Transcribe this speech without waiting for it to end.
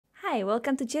Hi,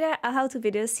 welcome to Jira How-to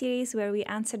video series where we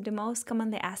answer the most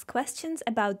commonly asked questions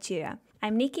about Jira.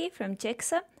 I'm Nikki from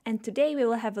Jexo, and today we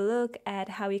will have a look at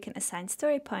how you can assign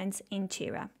story points in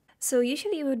Jira. So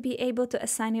usually you would be able to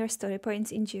assign your story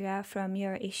points in Jira from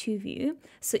your issue view.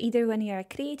 So either when you are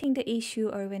creating the issue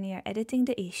or when you are editing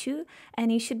the issue, and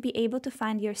you should be able to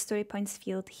find your story points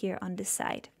field here on the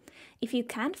side. If you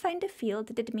can't find the field,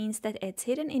 that means that it's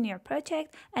hidden in your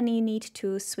project and you need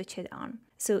to switch it on.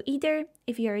 So either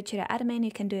if you're a Jira admin,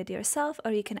 you can do it yourself,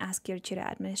 or you can ask your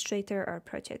Jira administrator or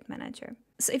project manager.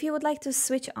 So if you would like to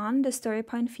switch on the story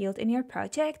point field in your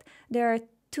project, there are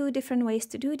two different ways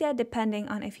to do that depending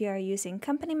on if you are using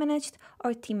company managed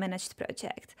or team managed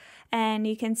project. And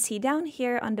you can see down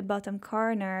here on the bottom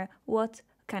corner what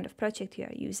kind of project you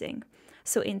are using.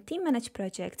 So in team managed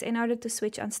projects, in order to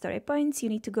switch on story points, you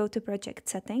need to go to project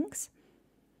settings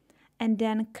and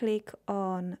then click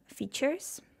on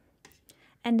features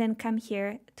and then come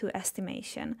here to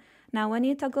estimation. Now when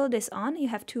you toggle this on, you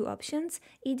have two options.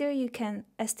 Either you can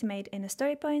estimate in the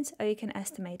story points or you can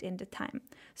estimate in the time.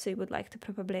 So you would like to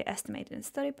probably estimate in the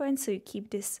story points, so you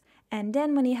keep this. And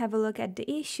then when you have a look at the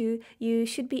issue, you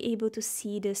should be able to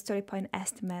see the story point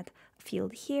estimate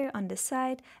field here on the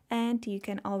side, and you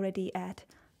can already add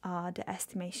the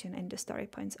estimation in the story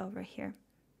points over here.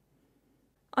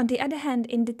 On the other hand,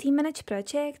 in the team managed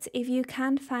project, if you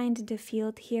can't find the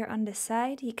field here on the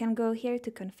side, you can go here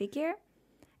to configure,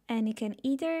 and you can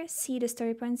either see the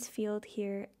story points field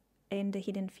here in the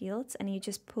hidden fields and you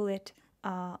just pull it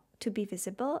to be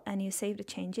visible and you save the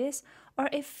changes. Or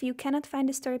if you cannot find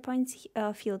the story points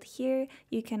field here,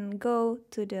 you can go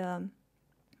to the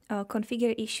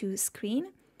configure issue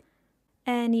screen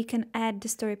and you can add the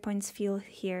story points field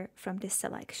here from this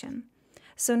selection.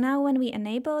 So now when we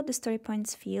enable the story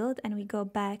points field and we go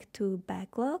back to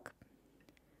backlog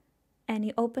and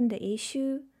you open the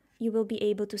issue, you will be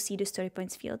able to see the story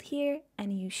points field here,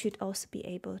 and you should also be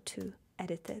able to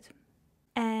edit it.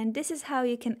 And this is how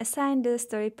you can assign the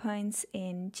story points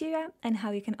in Jira, and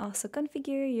how you can also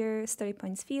configure your story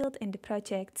points field in the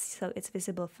project so it's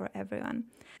visible for everyone.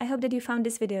 I hope that you found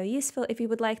this video useful. If you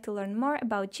would like to learn more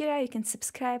about Jira, you can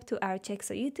subscribe to our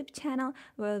Jexo YouTube channel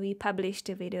where we publish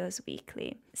the videos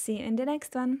weekly. See you in the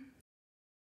next one!